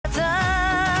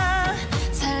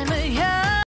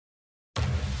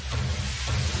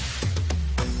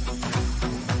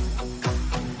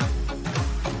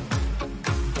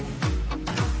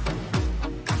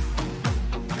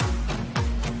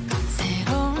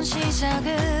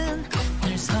시작은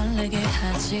늘 설레게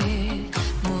하지.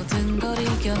 모든 걸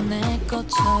이겨낼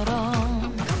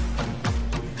것처럼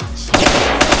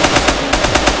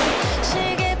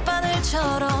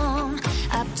시계바늘처럼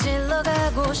앞질러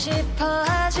가고 싶어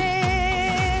하지.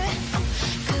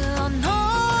 그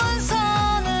어놓은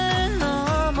선을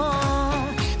넘어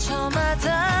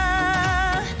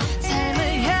저마다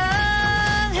삶을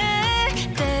향해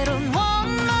때론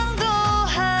원망도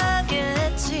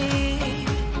하겠지.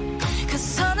 그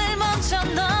선을 멈춰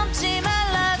넘지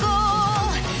말라고.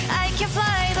 I can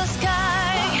fly the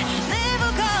sky,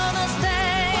 never gonna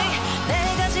stay.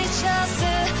 내가 지쳐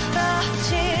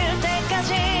쓰러질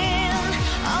때까진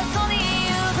어떤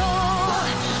이유도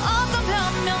어떤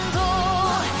변명도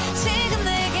지금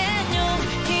내겐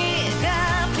용기가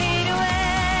필요해.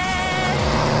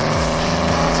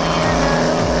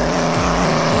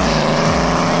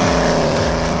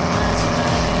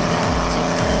 마지막을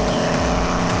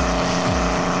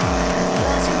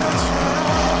가질 것처럼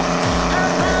한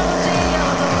발로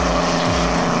뛰어도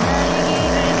난 나의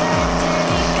길을 갈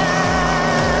테니까.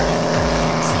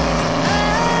 지금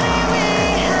나를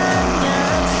위한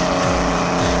약속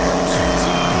멈추지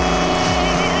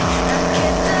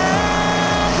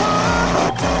않겠다고.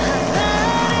 또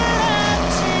하나를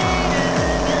앞지르면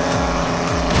난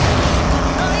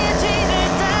너의 뒤를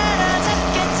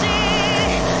따라잡겠지.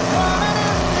 원하는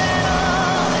대로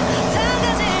다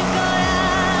가질 거야.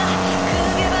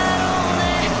 그게 바로 내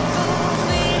꿈일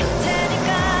테니까.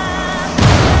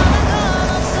 변한 건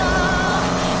없어.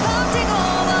 버티고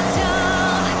버텨.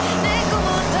 내 꿈은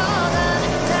더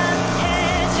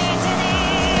단단해질 테니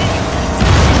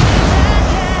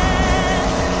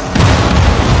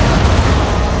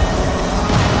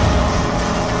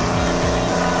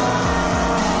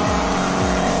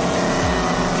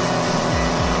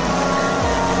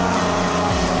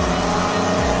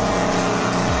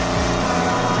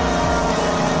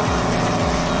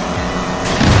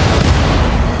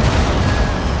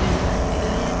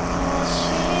잊고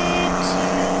싶지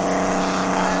않아.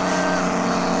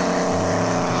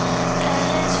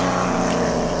 애정을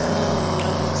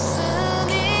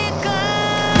걸었으니까.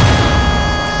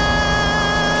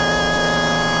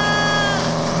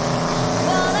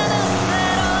 원하는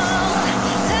대로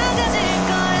다 가질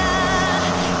거야.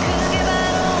 그게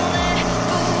바로 내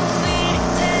꿈일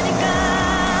테니까.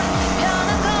 변한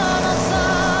건 없어.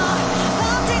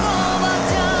 버티고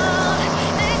버텨.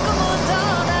 내 꿈은 더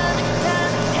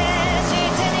단단해질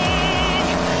테니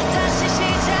다시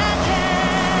시작해.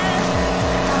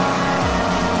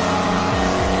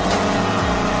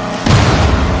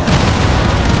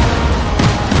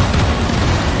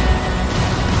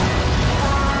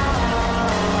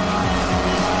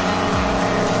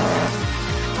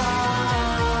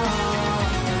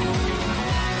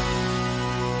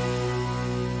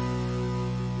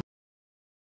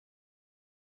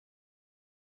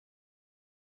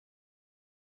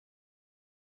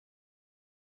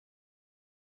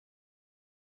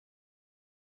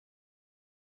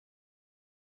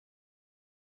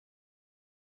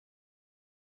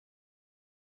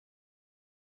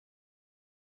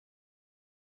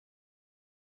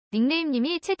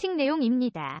 닉네임님이 채팅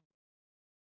내용입니다.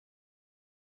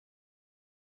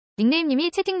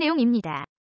 닉네임님이 채팅 내용입니다.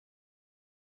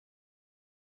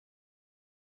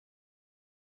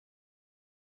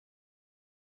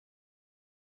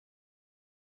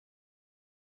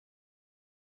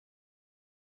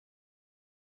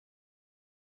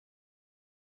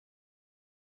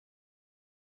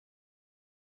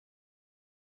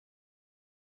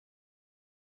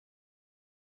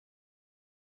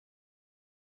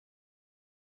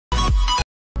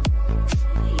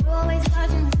 You always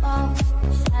dodging the ball.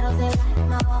 Shadows they light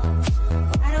my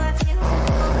wall.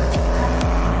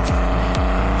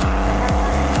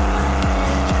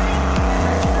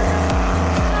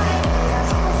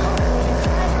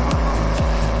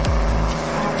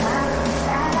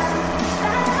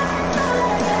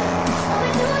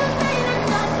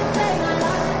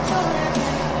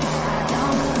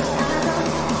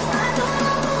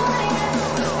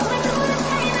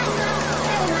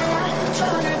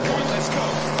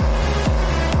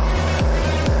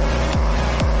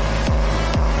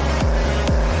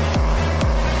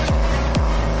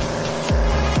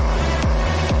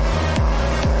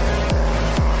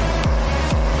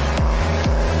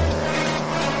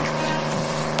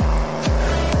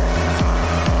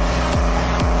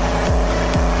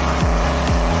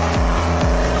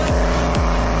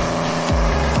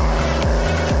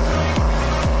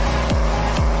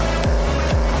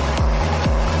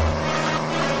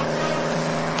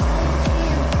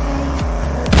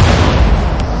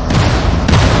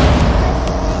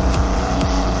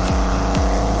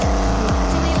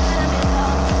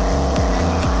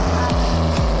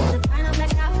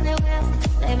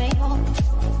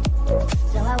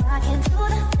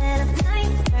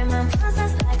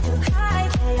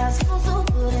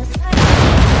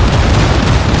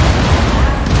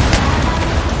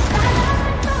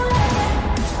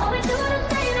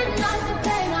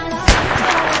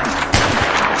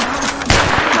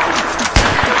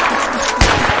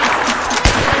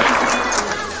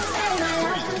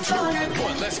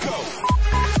 Let's go.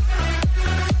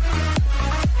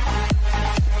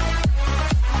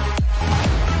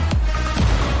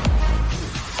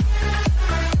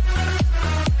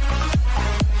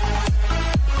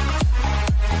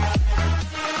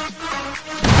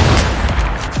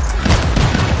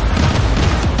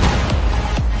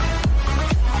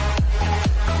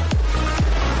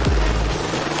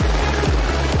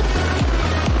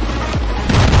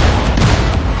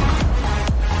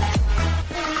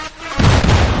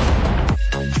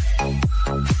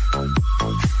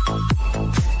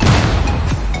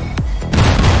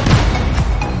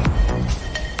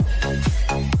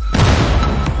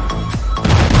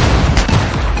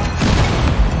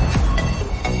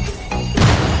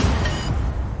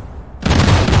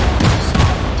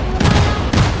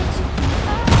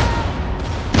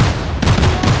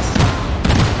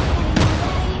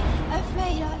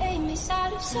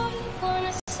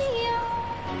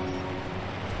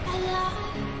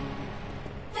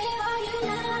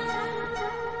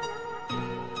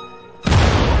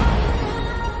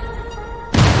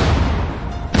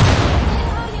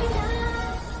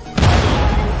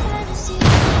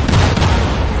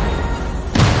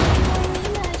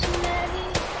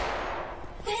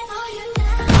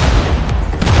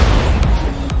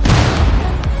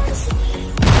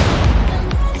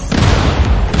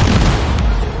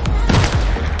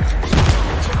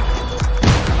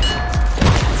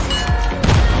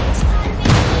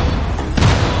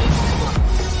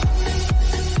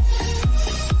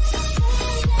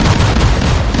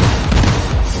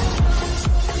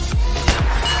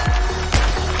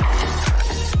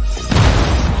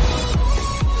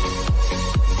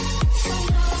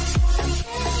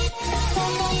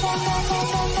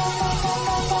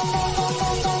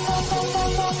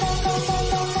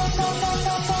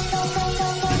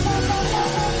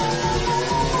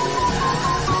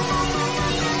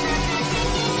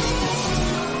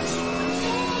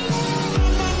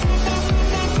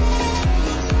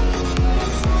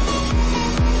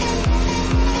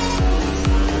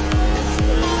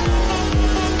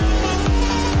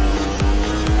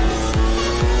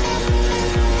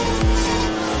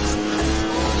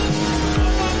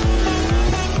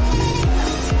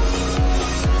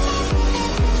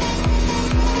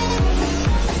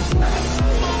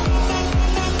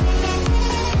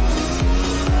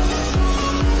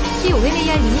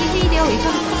 OMAR님이 회의되어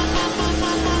웰컴.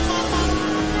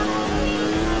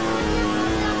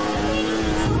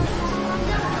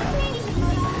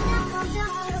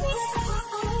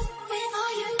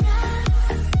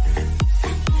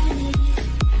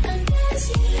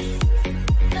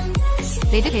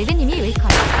 레드벨벳님이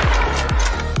웰컴.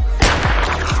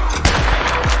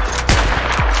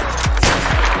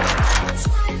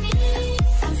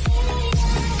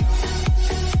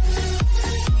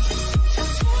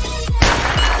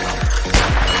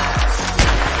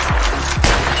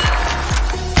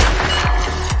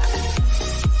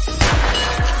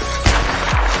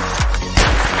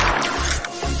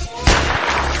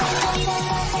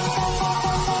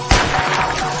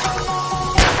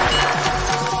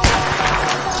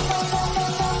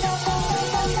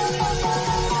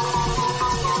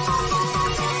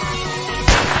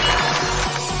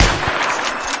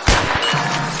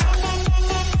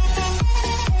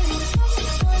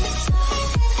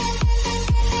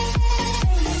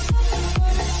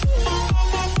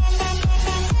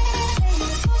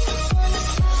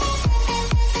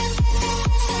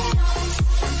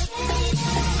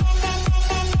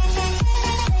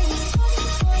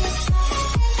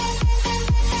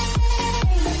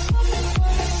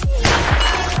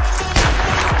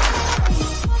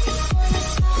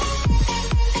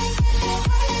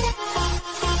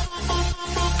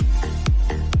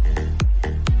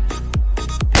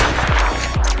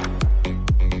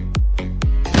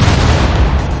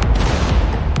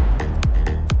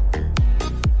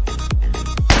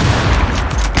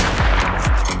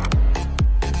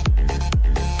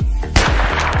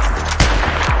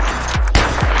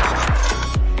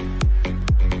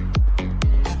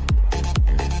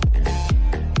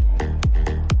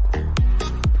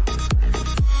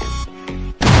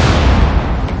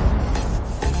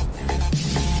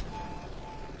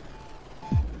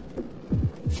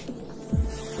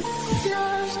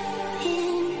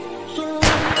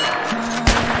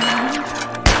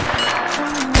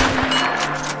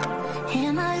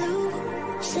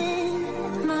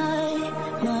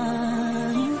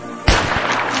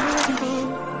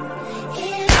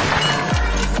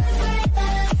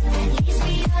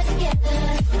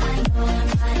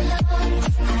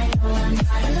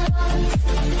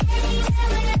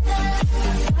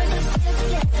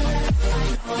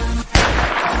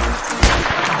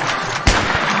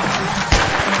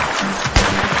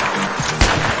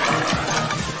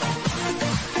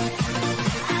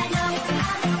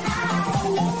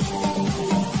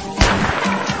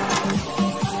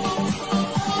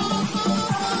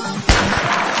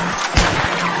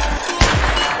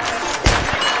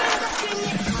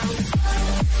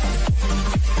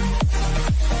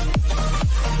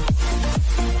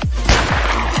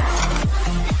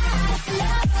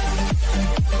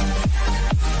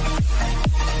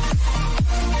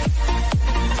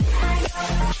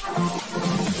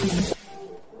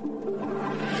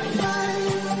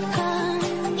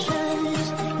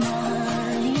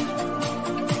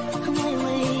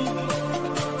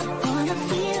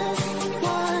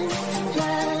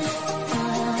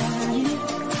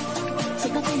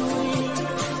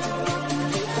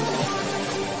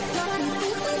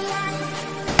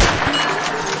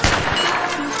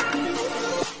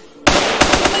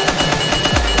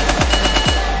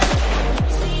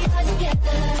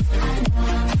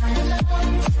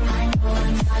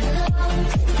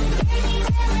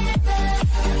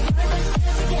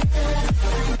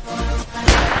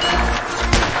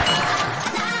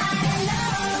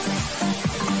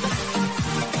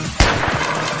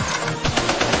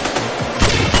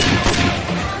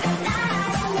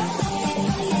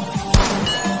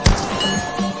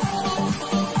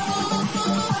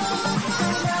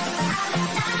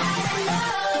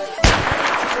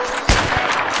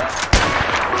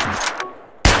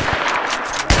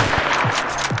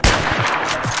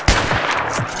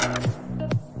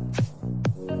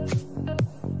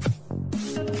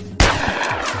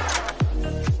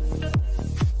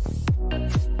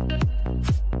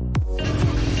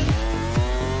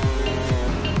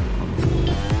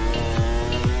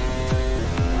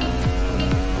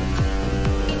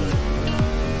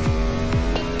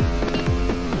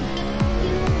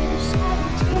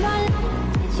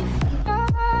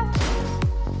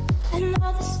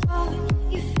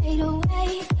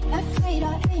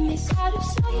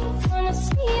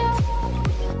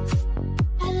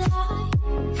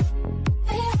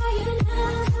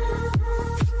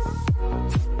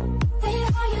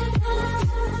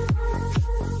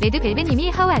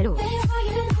 레드벨벳님이 하와로.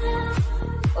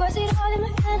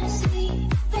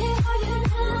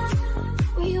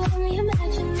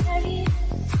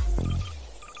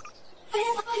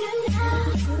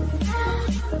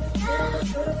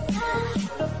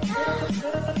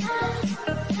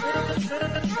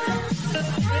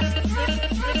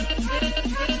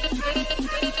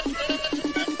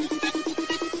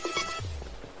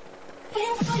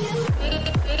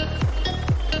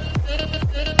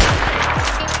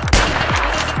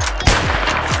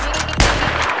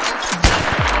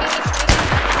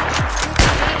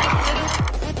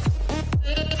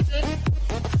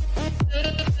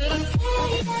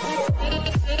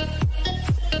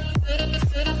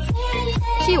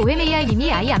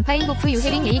 COMAR님이 아이 암파인 고프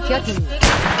유해빙 A 기어 데이.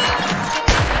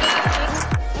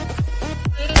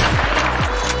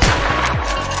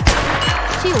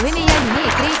 COMAR님이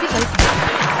그레이트 걸스.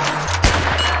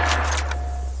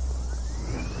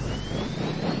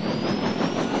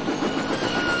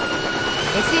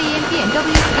 SAMP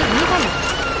MW3 님이 하이.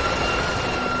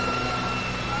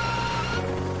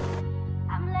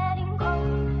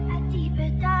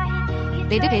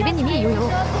 레드벨벳님이 요요.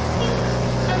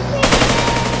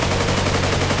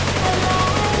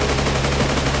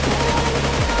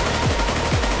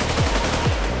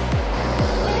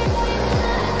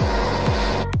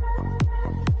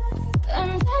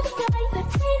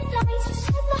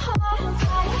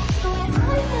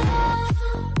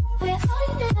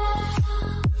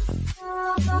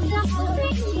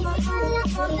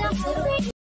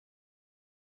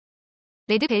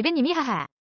 레드벨벳님이 하하.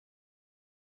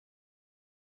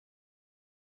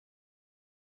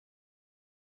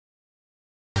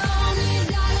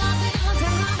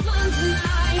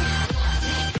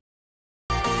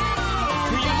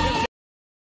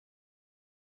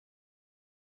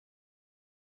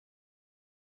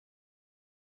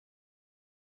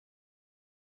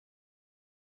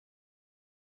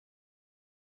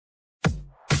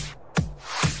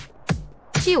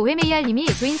 COMAR님이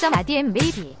조인점 RDM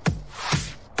메이비.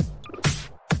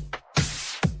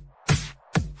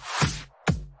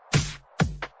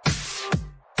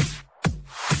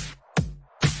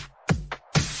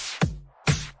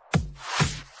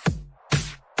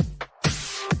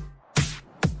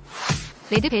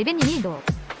 레드벨벳님이 노.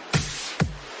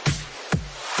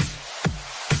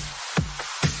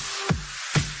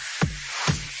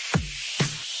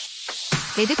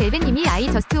 레드벨벳님이 I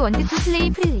just want to play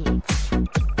freely.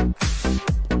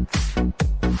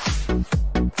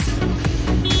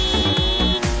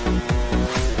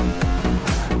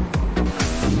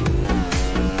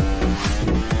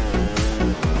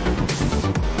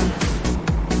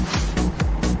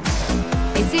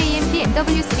 SAMP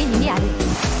MW3님이 아르.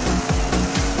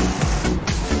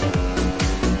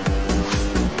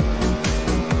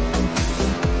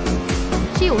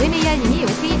 COMAR님이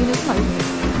오케이 눈웃음 얼굴.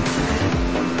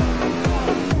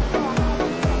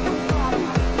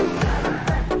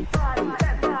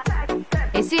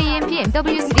 SAMP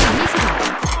MW3님이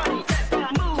수고.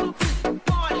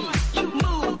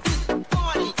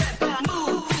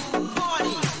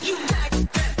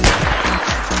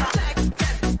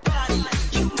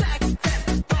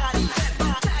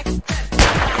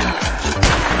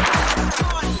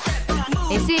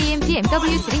 SAMP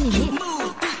MW3님이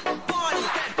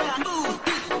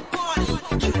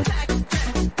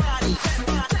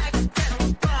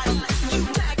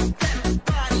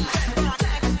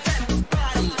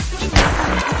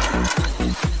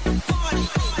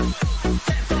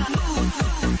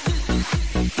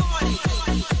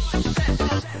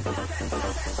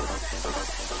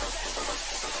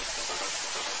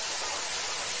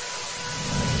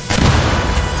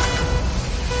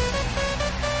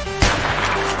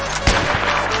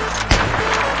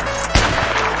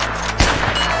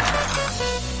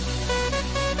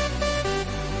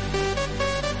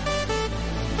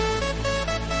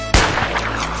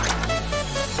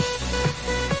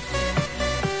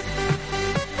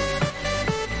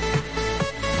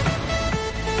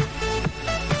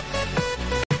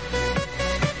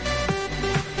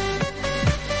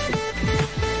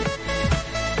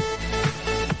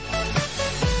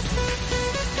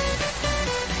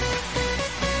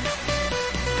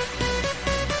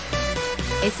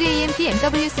SAMP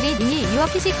MW3님이 유어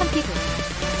PC 컴피그.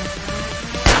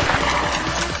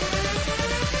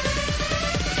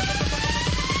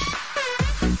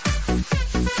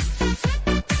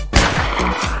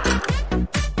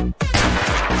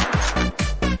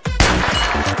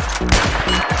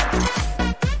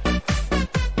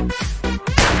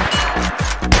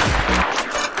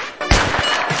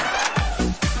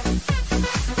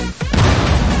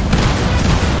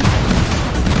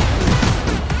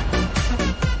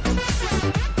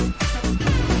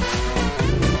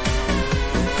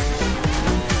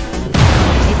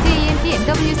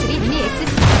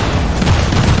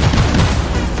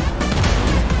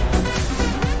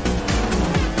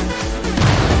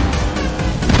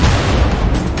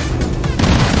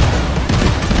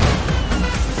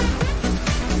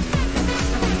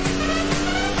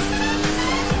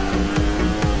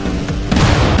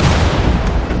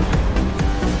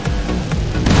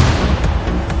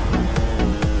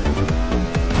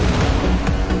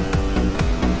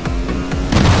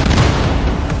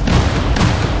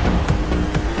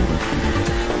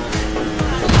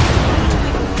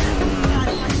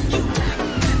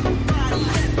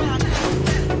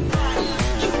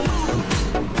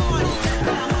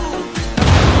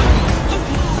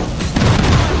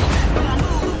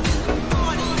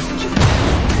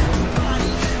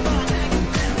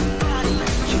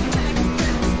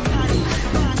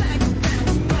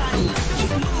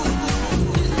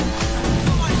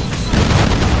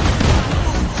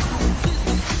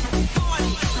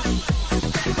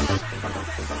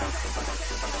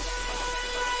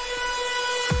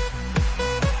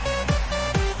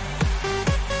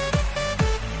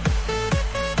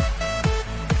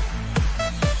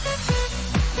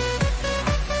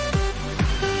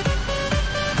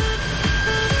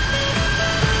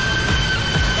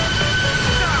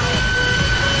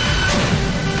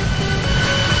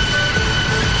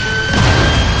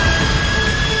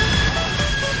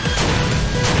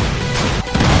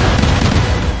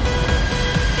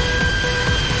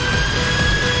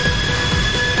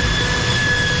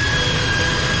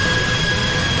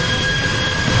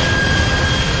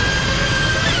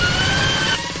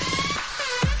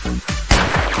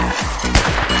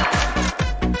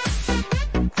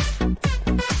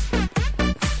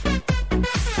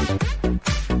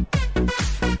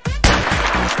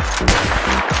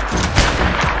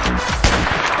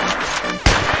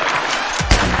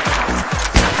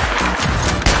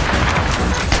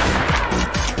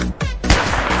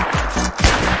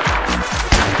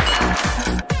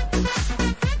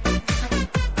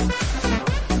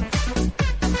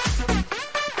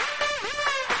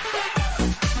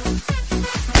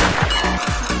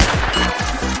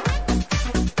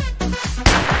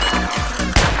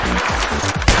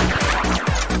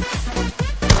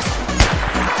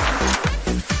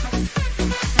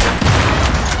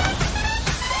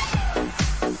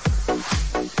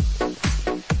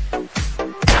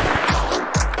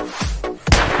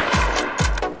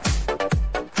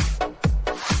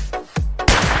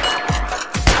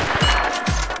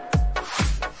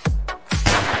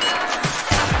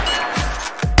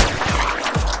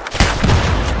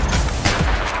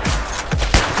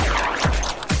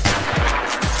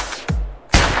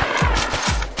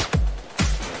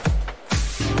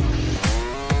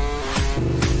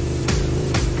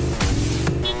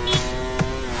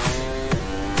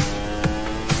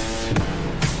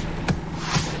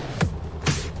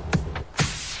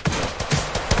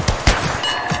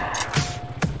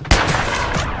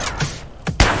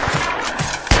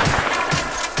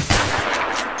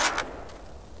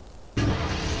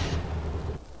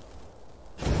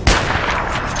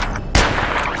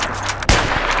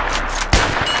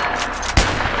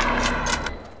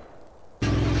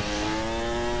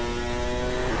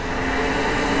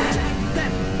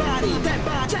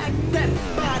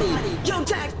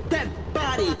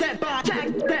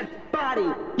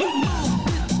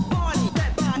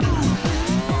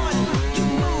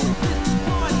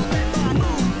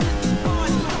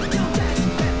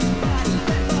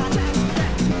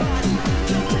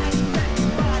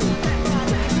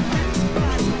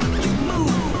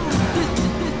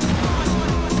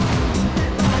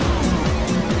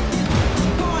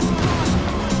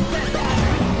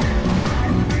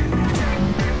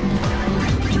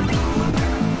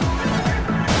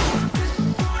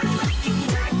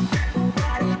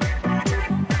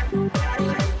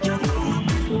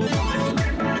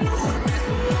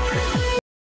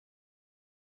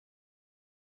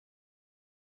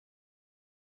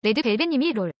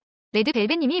 레드벨벳님이 롤.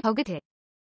 레드벨벳님이 버그드.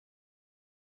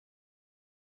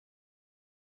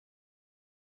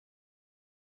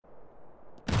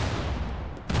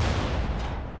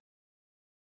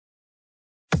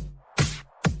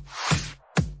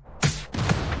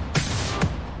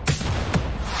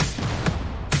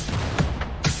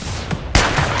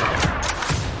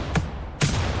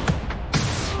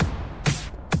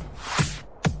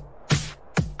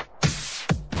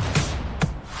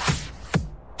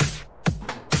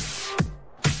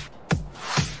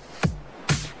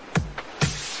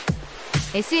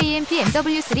 SAMP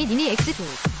MW3 님이 X2.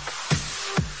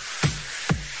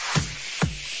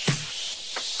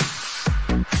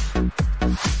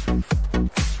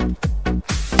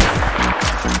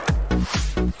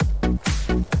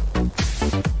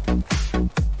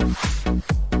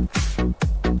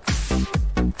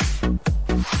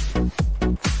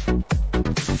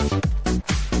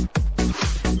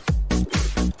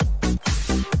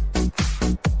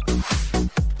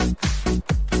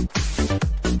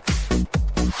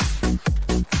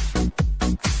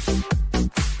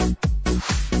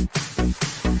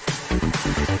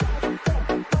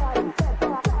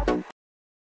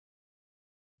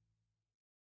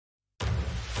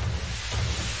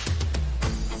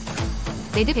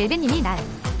 레드벨벳님이 날.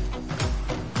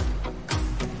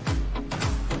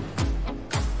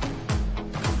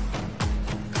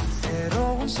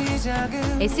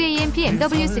 SAMP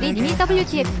MW3 님이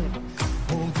WTF.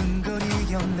 모든 걸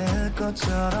이겨낼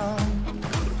것처럼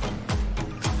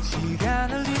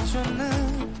시간을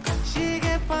뒤쫓는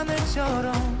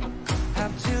시계바늘처럼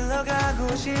앞질러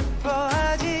가고 싶어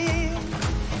하지.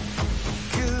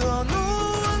 그 어느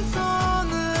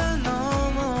원선을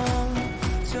넘어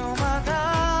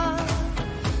저마다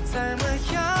삶을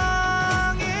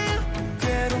향해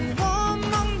괴로운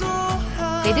원망도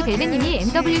하게. 레드벨벳님이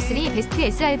MW3 베스트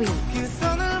SRV. 그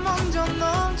선을 먼저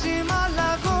넘지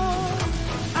말라고.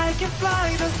 I can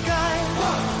fly the sky,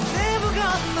 never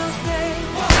gonna stay.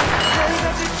 내가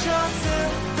지쳐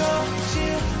쓰러질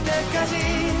때까지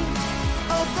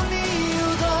어떤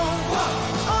이유도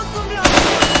어떤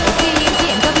SAMP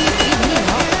MW3 님이요.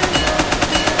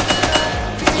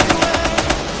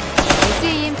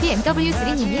 SAMP MW3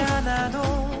 님이.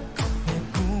 내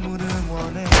꿈을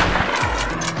응원해.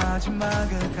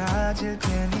 마지막을 가질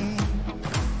테니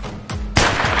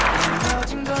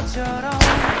이뤄진 것처럼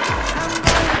한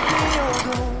발을 뛰어도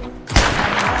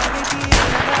나에게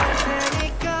기회가 될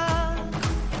테니까.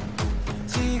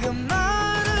 지금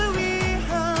나를 위한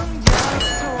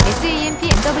약속 SAMP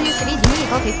MW3 님이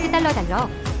더 베스트 달러.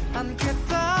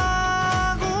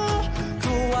 않겠다고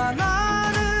또한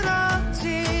나를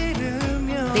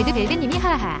앞지르며 레드벨벳님이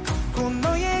하하. 곧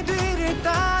너의 뒤를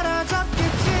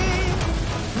따라잡겠지.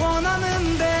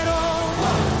 원하는 대로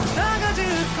나가질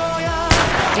거야.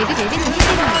 레드벨벳님이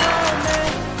세븐. 내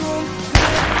꿈을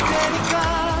되니까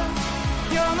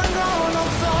변한 건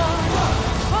없어.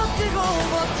 버티고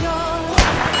버텨.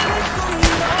 내 꿈은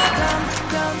더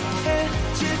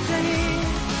단단해질 테니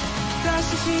다시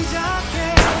시작해.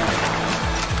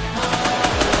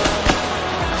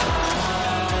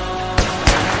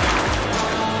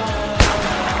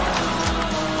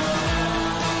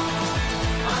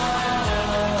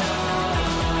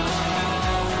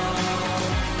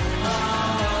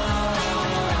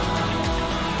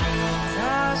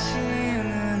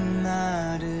 다시는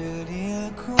나를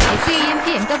잃고 SAMP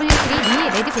MW3 님이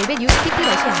레드벨벳 유 스피크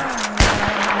러시아.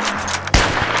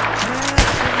 내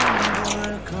친구를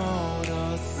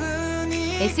걸었으니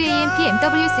SAMP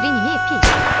MW3 님이 피.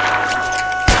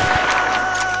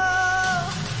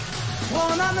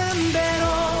 원하는 대로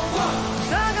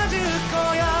나가질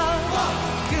거야.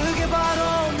 그게 바로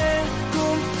내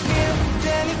꿈일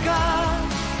테니까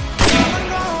변한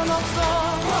건 없어.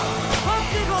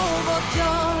 버티고 버텨.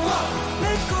 내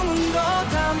꿈은 더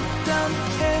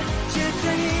단단해질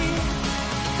테니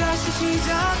다시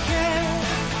시작해.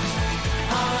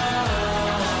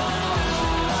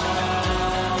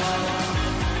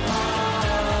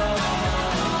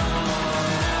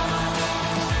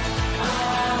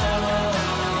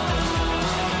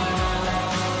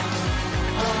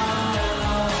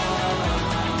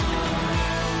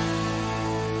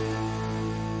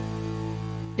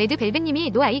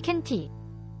 레드벨벳님이 노 아이 캔티.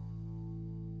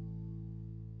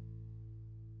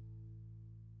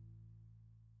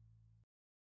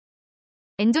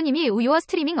 엔조님이 우유어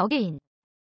스트리밍 어게인.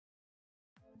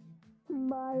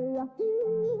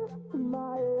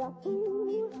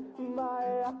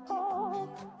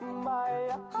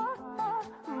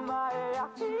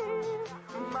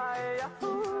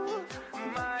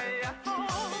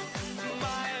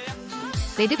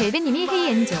 레드벨벳님이 헤이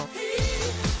엔조.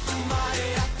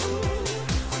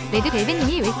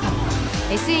 레드벨벳님이 웰컴.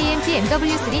 SAMP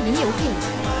MW3님이 오케이.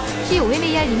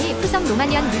 COMAR님이 푸성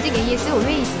로마니안 뮤직 AS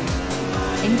올웨이즈.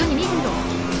 앵조님이 힐로.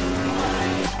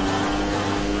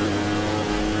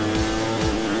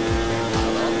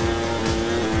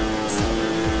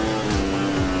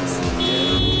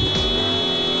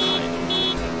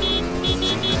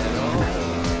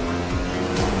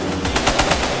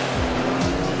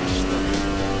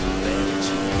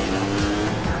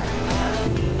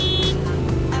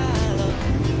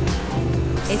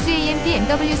 SAMP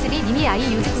MW3님이 I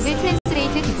use 구글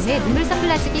트랜스레이트 기분에 눈물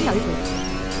선글라스 낀 얼굴.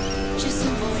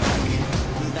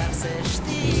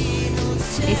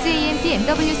 SAMP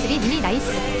MW3님이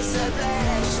나이스.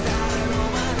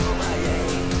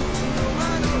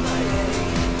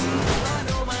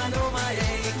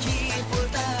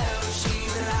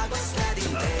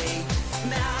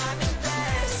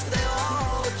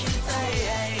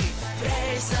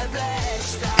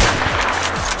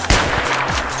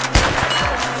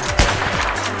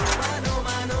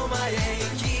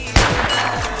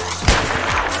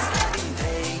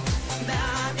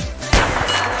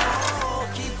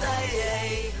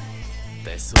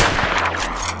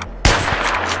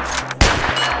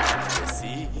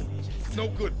 No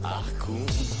good. Aku,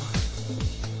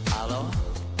 halo,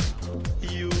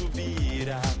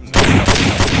 Yubira.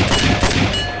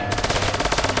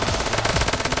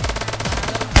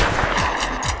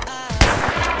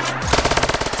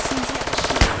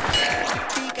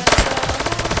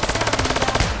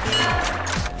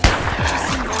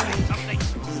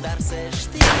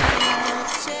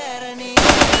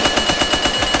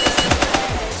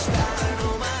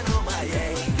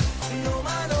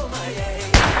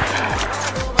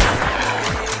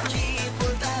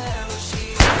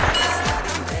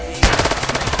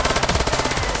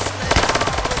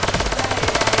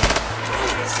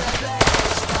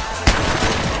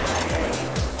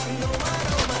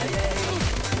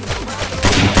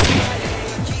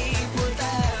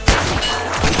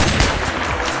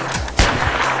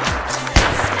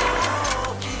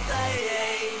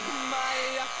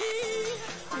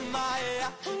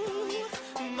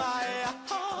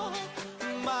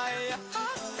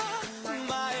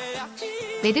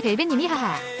 레드벨벳님이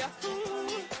하하.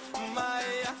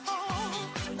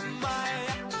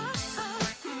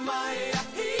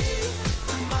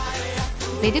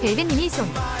 레드벨벳님이 쏨.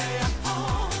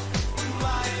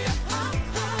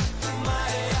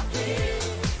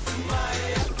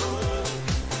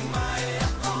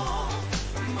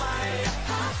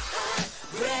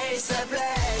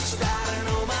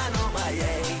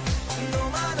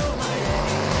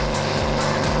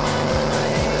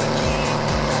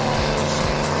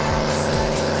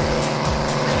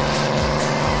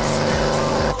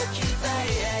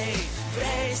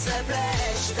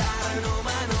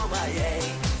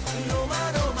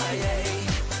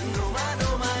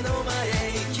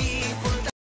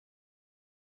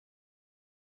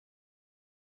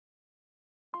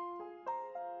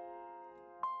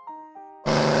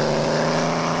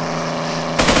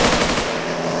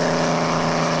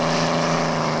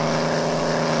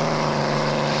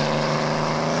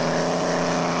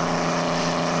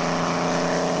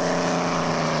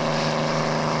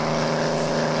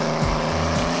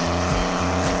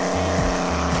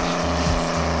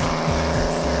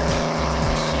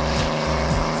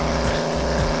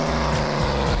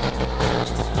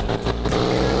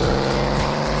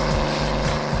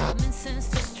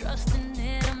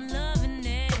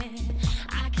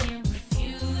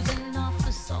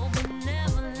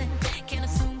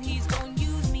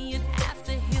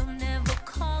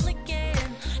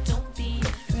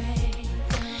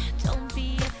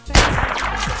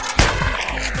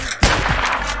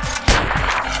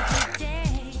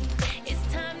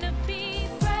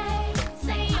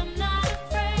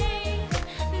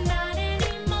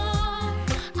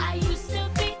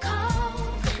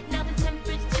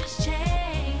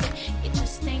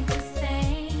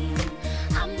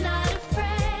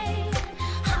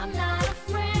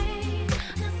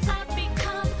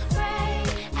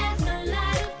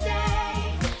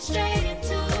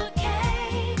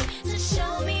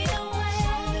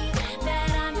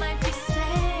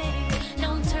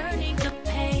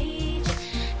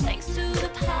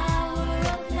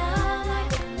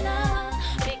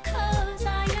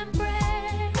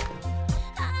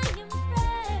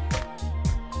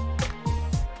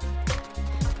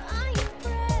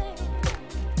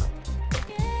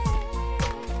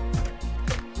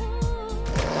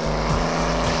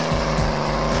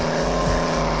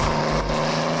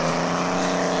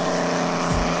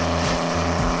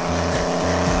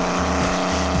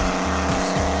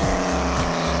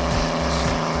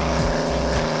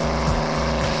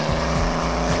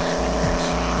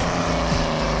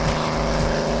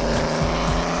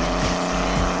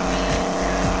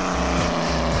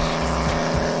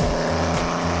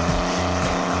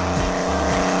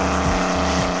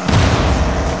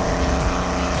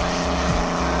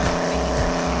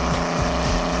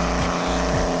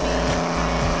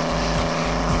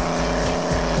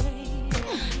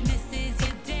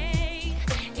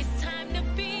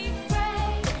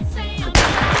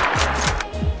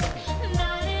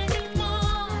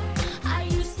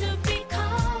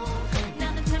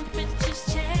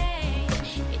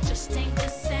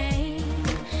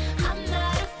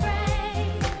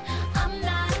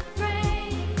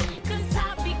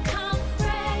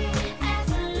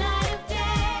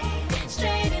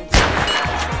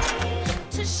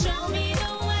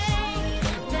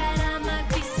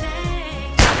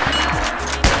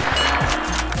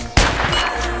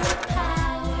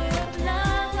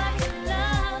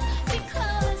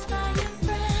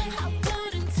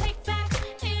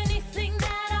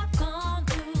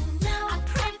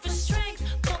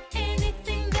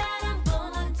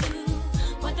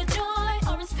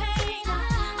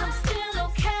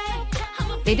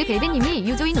 레드벨벳님이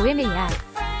유조인 OMAR.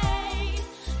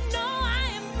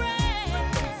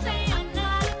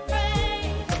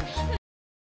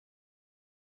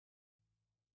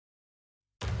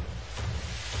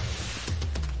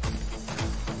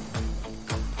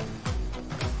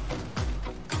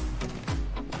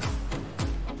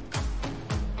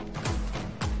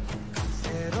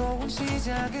 새로운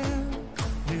시작은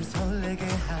늘 설레게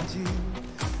하지.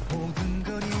 모든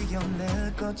걸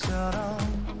이겨낼 것처럼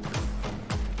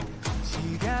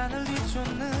시간을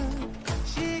뒤쫓는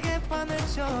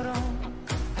시계바늘처럼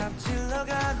앞질러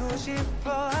가고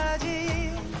싶어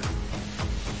하지.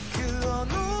 그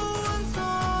어느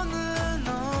선을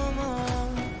넘어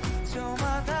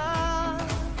저마다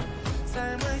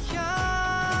삶을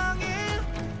향해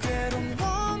괴로운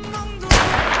원망도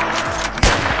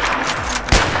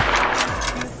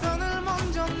그 선을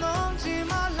먼저 넘지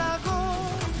말라고.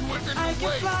 I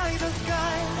can fly the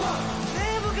sky,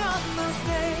 never gonna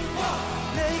stay.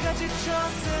 내가 지쳐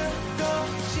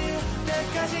쓰러질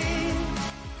때까지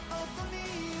어떤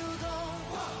이유도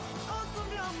어떤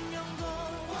변명도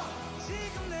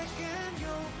지금 내겐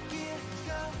용기가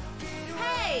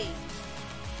필요해.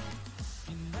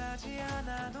 빛나지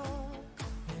않아도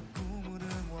내 꿈을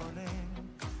응원해.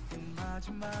 그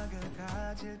마지막을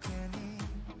가질 테니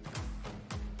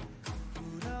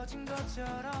부러진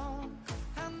것처럼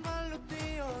한 발로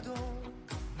뛰어도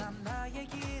난 나의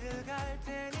길을 갈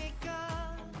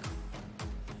테니까.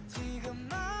 지금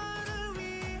나를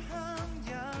위한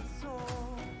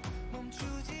약속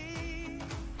멈추지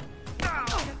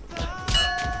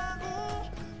않겠다고.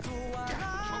 또한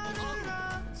나를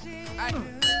앞지르면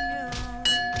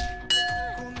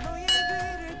곧 너의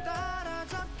길을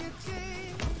따라잡겠지.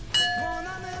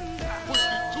 원하는 대로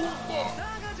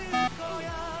나가질 거야.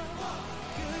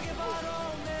 그게 바로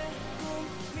내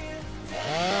꿈일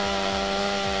테니까.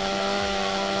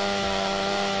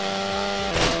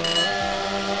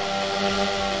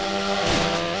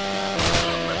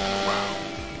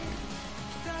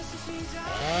 다시 시작.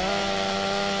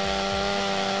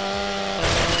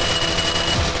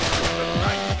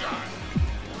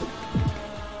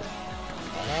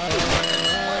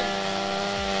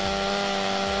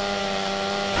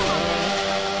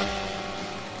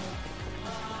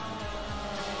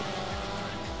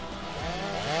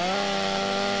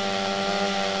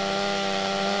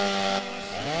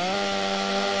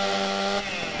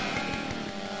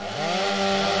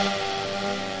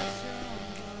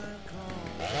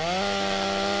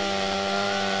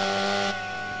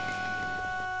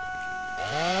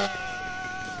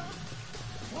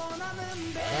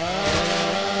 원하는 대로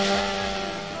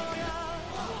거야.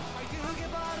 그게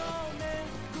바로 내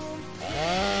꿈이야.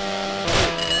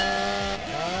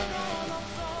 건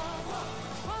없어.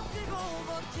 버티고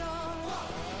버텨.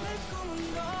 내 꿈은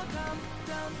더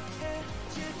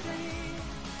단단해질 테니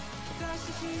다시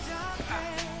시작해.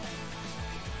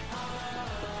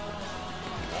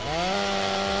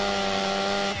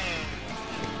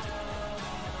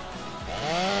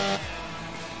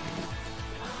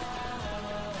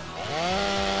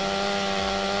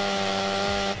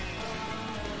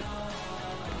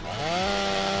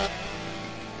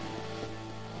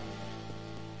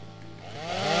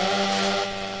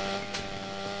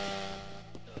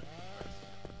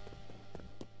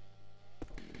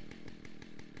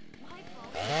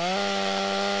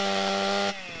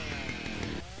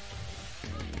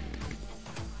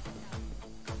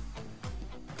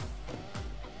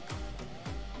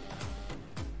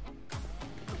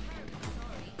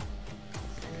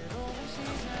 새로운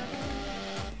시작은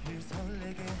늘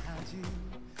설레게 하지.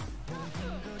 모든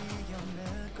걸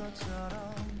이겨낼 것처럼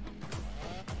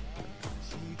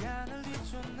시간을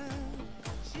뒤쫓는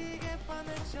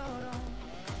시계바늘처럼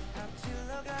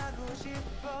앞질러 가고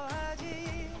싶어 하지.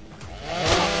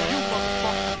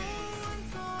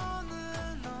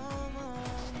 선을 넘어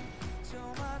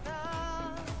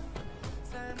저마다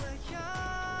삶을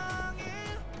향해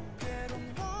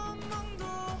괴로운 원망도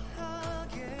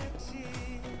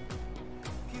하겠지.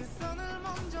 그 선을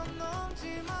먼저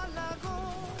넘지 말라고.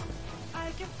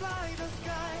 I can fly the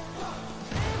sky,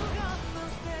 never gonna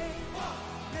stay.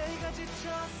 내가 지쳐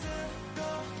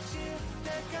쓰러질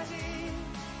때까지.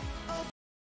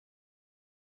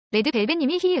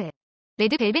 레드벨벳님이 히읗.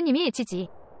 레드벨벳님이 지지.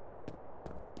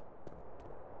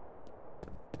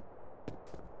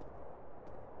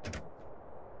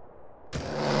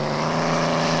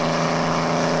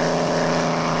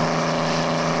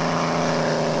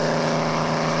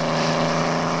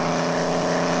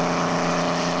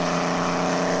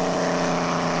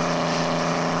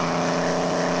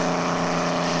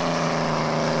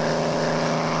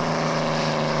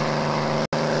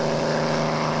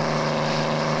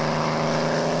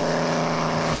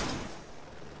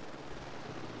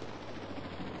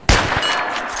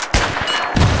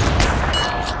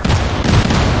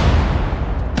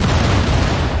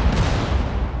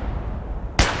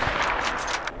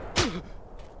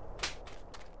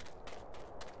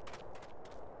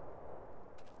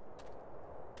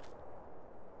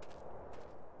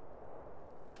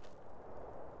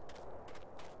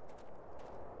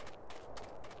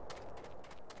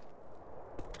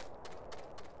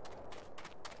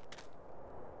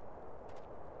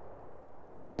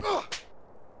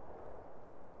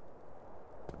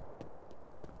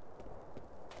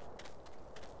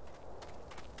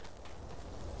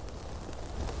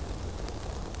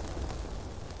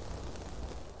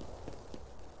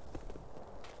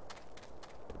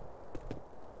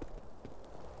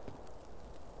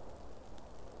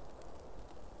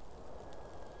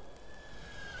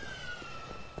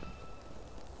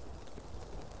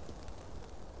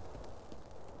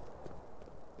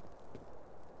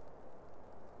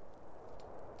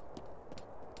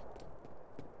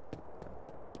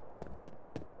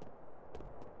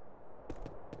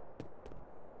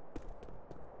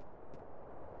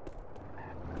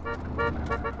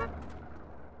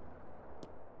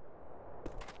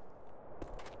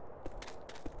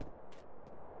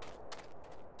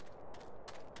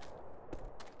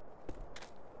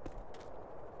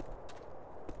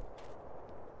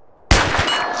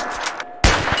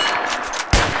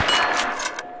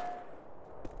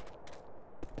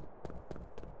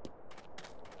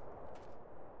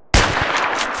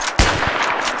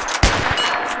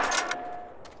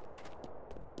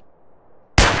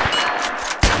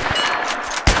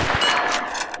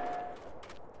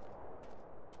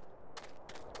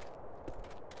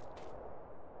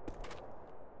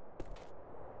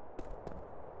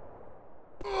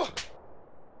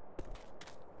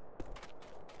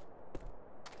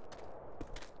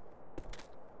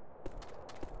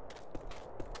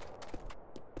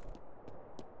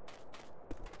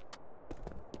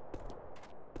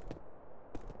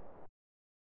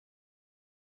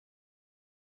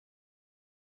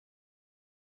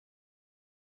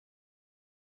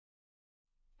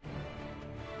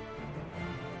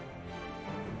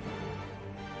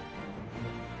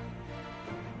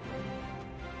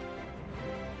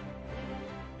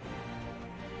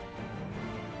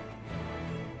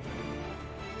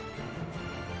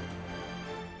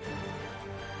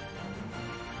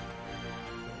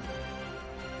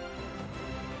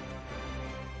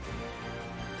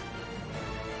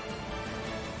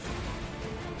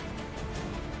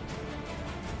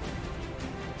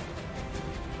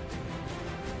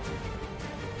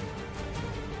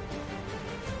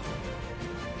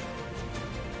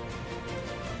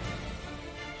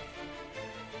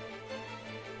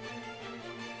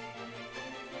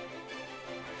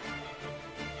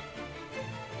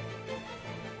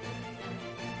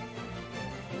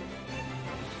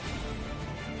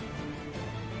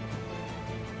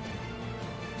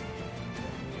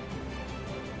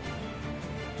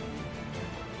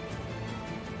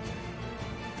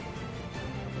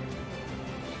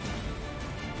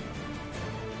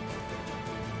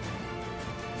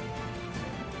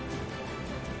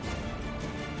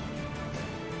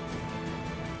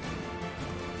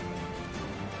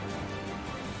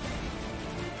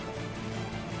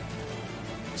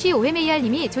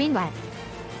 COMAR님이 조인 왓.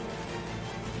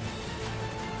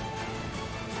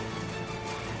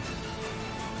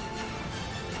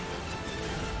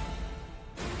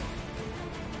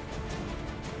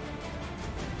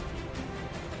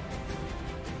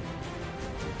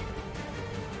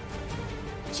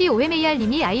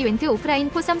 COMAR님이 I went offline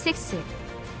for some sex.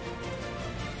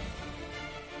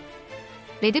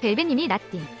 레드벨벳님이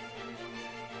nothing.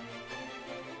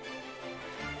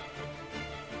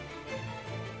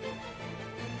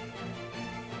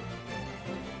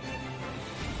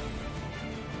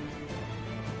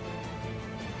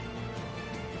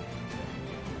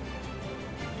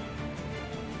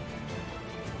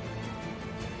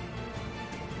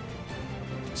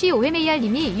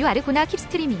 COMAR님이 You are gonna keep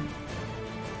streaming.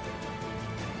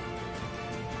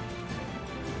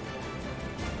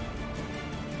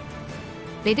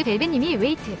 레드벨벳님이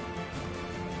웨이트.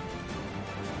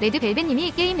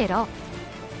 레드벨벳님이 게임 에러.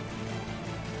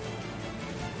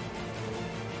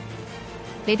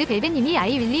 레드벨벳님이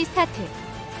I will start.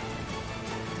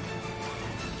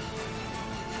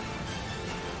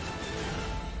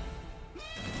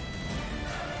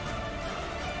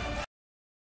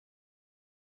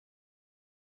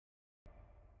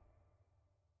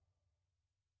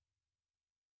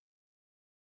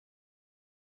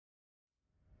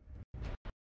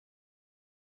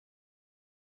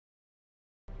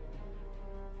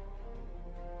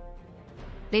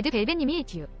 레드벨벳님이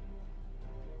듀.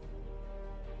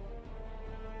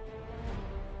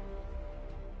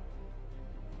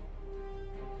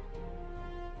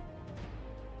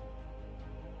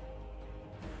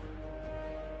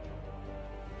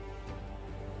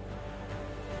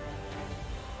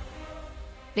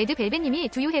 레드벨벳님이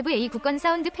Do you have a 국건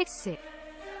사운드 팩스?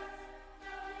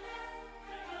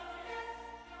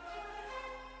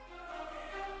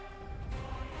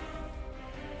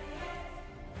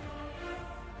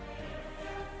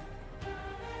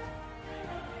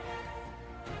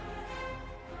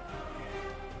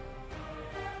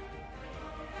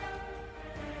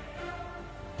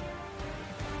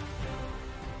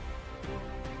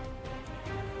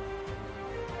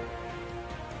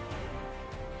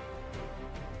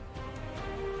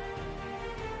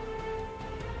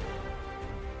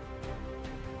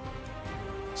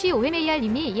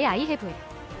 COMAR님이 예 I have.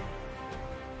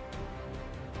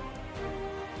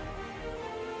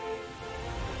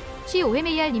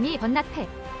 COMAR님이 번낫팩.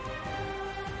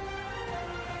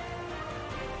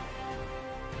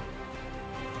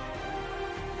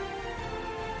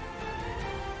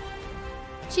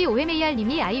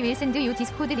 COMAR님이 I will send you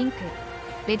discord link.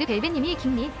 레드벨벳님이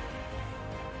김리.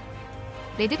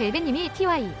 레드벨벳님이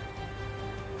TY.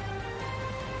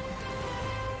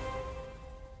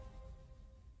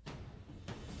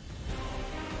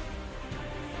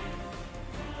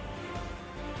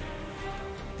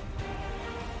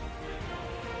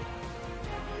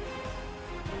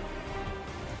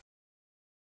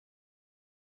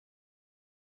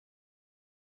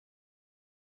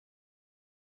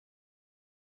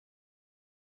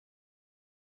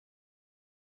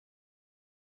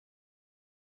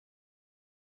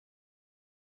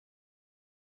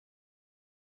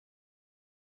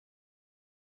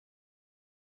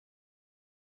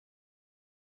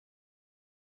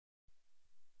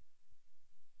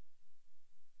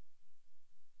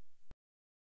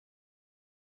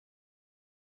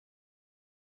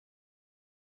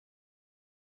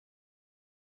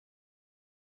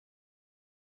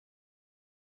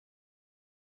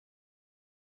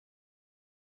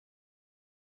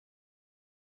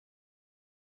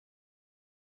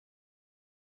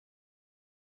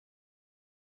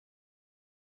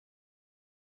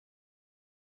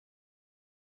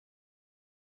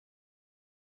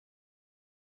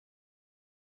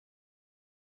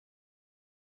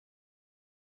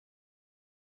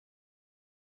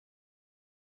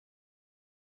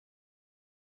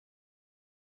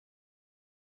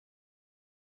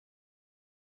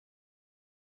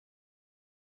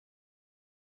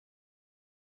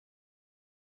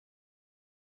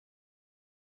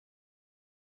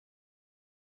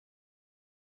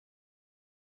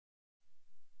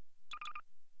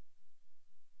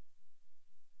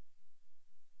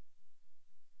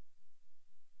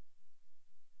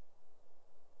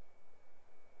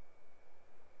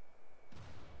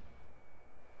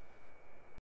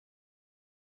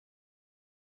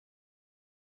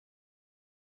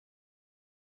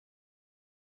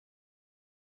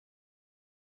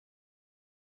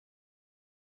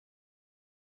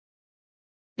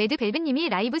 레드벨벳님이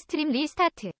라이브 스트림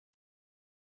리스타트.